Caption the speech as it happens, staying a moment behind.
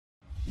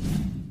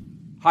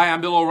Hi,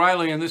 I'm Bill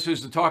O'Reilly, and this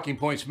is the Talking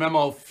Points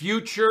Memo,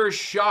 Future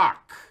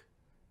Shock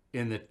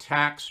in the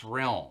Tax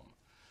Realm.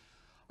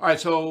 All right,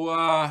 so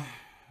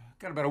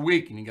got about a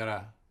week and you got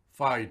to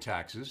file your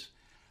taxes.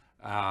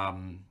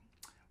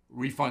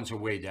 Refunds are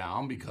way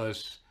down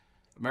because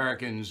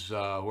Americans who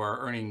are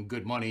earning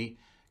good money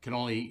can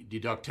only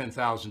deduct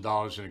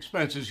 $10,000 in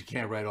expenses. You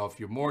can't write off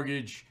your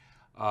mortgage.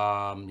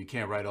 You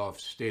can't write off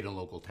state and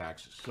local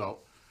taxes. So,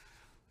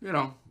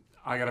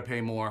 I got to pay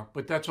more,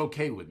 but that's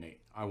okay with me.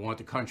 I want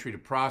the country to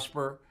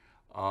prosper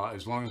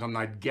as long as I'm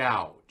not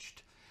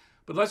gouged.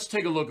 But let's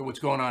take a look at what's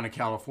going on in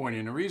California.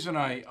 And the reason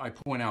I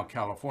point out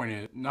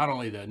California, not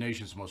only the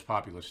nation's most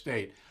populous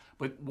state,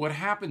 but what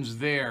happens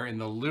there in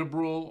the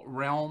liberal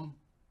realm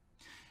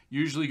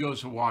usually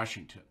goes to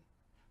Washington.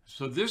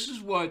 So this is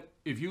what,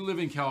 if you live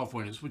in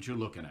California, this is what you're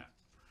looking at.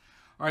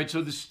 All right,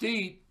 so the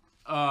state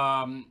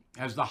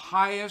has the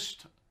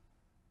highest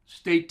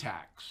state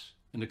tax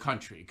in the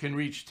country. It can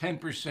reach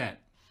 10%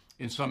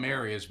 in some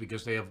areas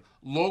because they have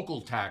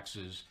local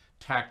taxes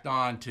tacked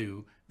on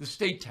to the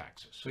state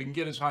taxes. So you can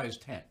get as high as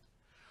 10.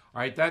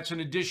 All right, that's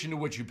in addition to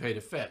what you pay to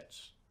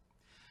feds.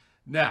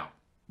 Now,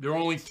 there are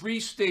only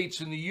 3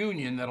 states in the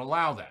union that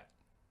allow that,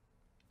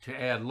 to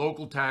add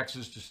local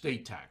taxes to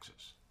state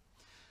taxes.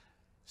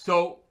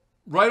 So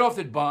right off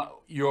the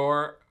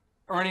you're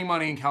earning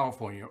money in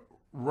California,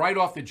 right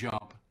off the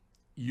jump,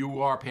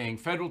 you are paying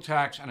federal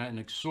tax and an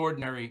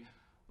extraordinarily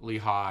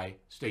high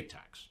state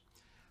tax.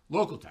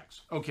 Local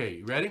tax. Okay,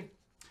 you ready?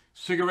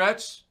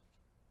 Cigarettes,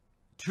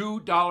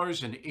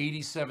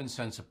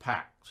 $2.87 a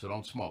pack, so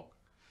don't smoke.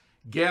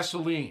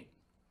 Gasoline,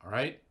 all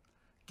right?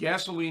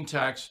 Gasoline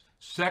tax,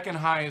 second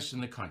highest in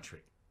the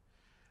country.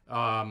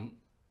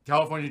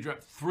 California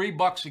dropped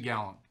 $3 a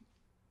gallon.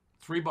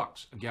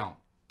 $3 a gallon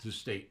to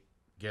state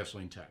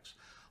gasoline tax.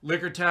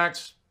 Liquor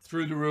tax,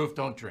 through the roof,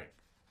 don't drink.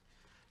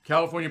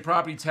 California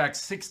property tax,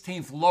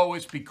 16th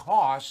lowest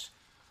because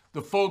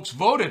the folks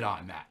voted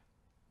on that.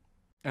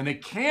 And they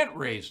can't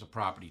raise the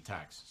property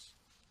taxes.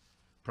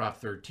 Prop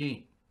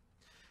 13.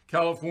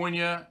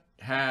 California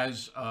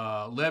has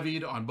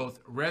levied on both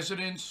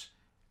residents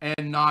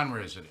and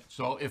non-residents.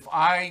 So if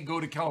I go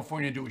to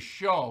California and do a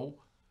show,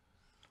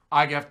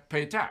 I have to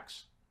pay a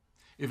tax.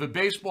 If a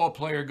baseball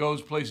player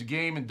plays a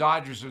game and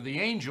Dodgers or the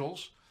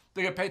Angels,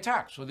 they got to pay a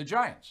tax, or the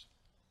Giants.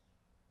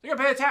 They got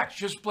to pay a tax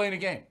just playing a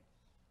game,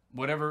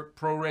 whatever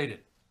prorated.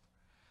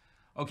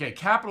 Okay,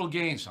 capital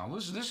gains. Now,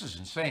 this is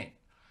insane.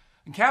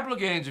 In capital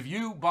gains, if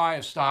you buy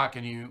a stock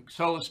and you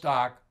sell a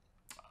stock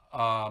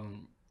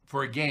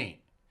for a gain,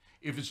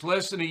 if it's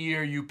less than a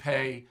year, you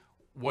pay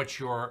what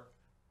your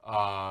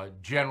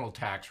general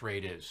tax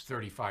rate is,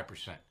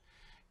 35%.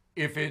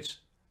 If it's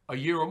a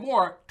year or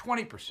more,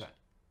 20%.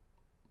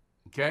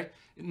 Okay?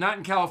 Not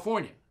in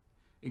California.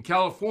 In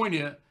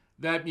California,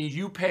 that means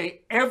you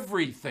pay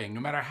everything, no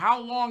matter how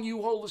long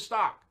you hold the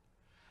stock,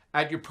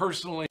 at your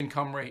personal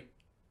income rate.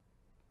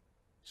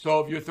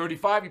 So if you're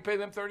 35, you pay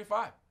them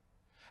 35.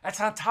 That's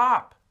on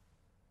top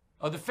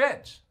of the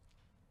feds.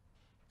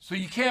 So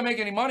you can't make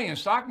any money in the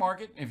stock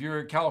market if you're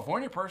a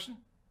California person.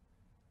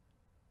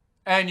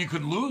 And you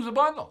could lose a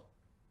bundle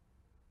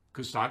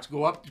because stocks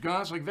go up and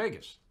down like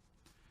Vegas.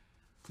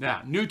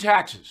 Now, new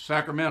taxes,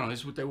 Sacramento, this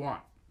is what they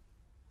want.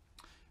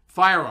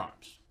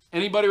 Firearms.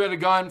 Anybody with a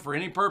gun for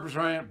any purpose,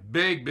 right?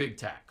 Big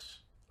tax,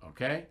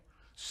 okay?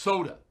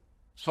 Soda,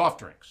 soft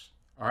drinks,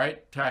 all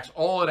right? Tax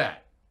all of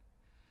that.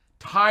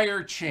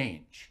 Tire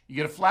change. You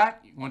get a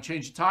flat, you want to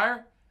change the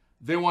tire?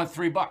 They want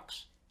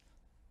 $3.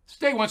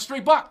 State wants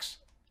 $3.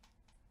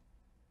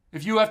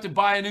 If you have to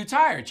buy a new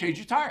tire, change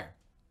your tire.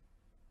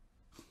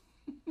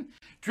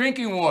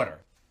 Drinking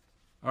water,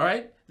 all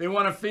right? They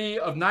want a fee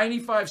of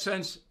 95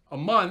 cents a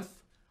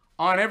month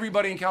on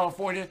everybody in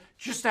California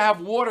just to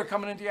have water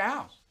coming into your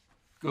house.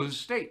 Go to the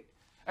state.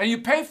 And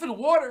you pay for the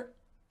water,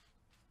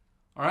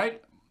 all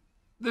right?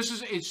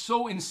 It's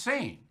so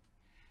insane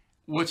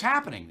what's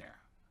happening there.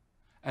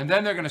 And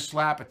then they're going to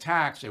slap a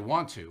tax, they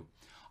want to,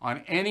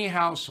 on any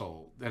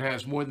household that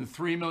has more than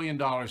 $3 million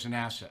in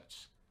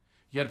assets.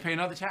 You got to pay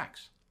another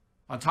tax.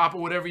 On top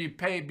of whatever you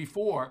paid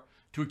before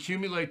to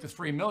accumulate the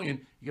 $3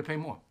 million, you got to pay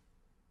more.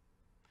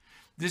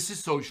 This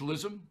is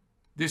socialism.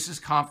 This is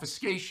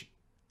confiscation.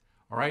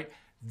 All right?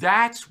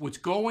 That's what's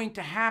going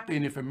to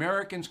happen if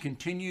Americans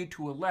continue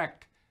to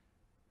elect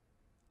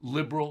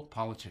liberal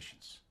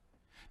politicians.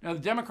 Now, the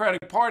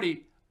Democratic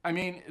Party,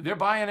 they're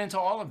buying into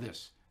all of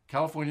this.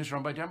 California is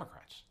run by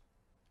Democrats.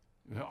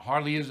 There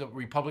hardly is a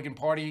Republican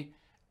Party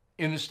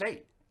in the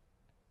state.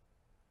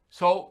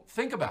 So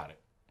think about it.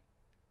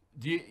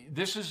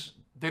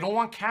 They don't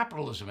want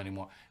capitalism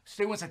anymore. The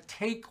state wants to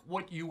take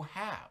what you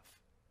have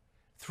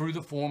through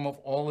the form of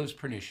all this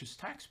pernicious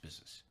tax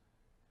business.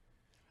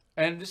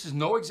 And this is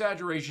no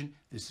exaggeration.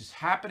 This is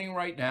happening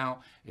right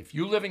now. If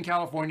you live in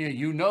California,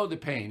 you know the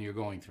pain you're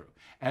going through,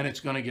 and it's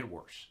going to get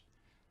worse.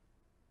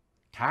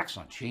 Tax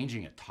on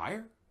changing a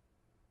tire?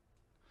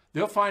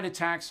 They'll find a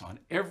tax on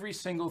every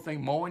single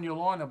thing. Mowing your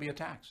lawn, there'll be a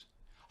tax.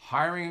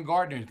 Hiring a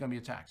gardener is going to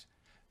be a tax.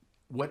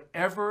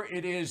 Whatever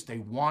it is, they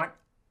want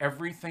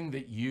everything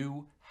that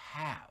you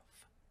have.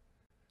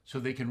 so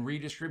they can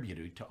redistribute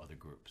it to other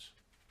groups.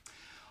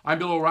 I'm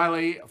Bill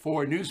O'Reilly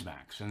for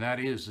Newsmax, and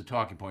that is the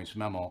Talking Points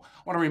Memo.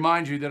 I want to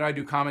remind you that I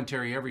do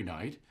commentary every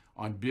night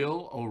on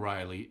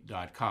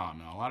BillO'Reilly.com.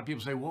 Now, a lot of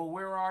people say, well,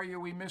 where are you?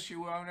 We miss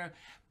you.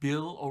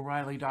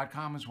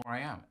 BillO'Reilly.com is where I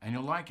am, and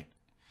you'll like it.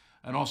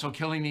 And also,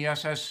 Killing the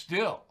SS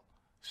still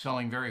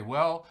selling very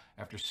well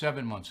after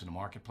 7 months in the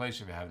marketplace.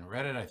 If you haven't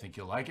read it, I think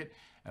you'll like it.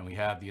 And we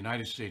have The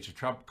United States of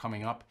Trump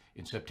coming up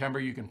in September.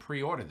 You can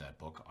pre-order that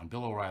book on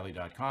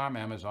BillO'Reilly.com,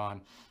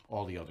 Amazon,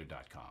 all the other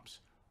 .coms.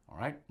 All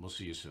right, we'll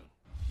see you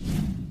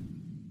soon.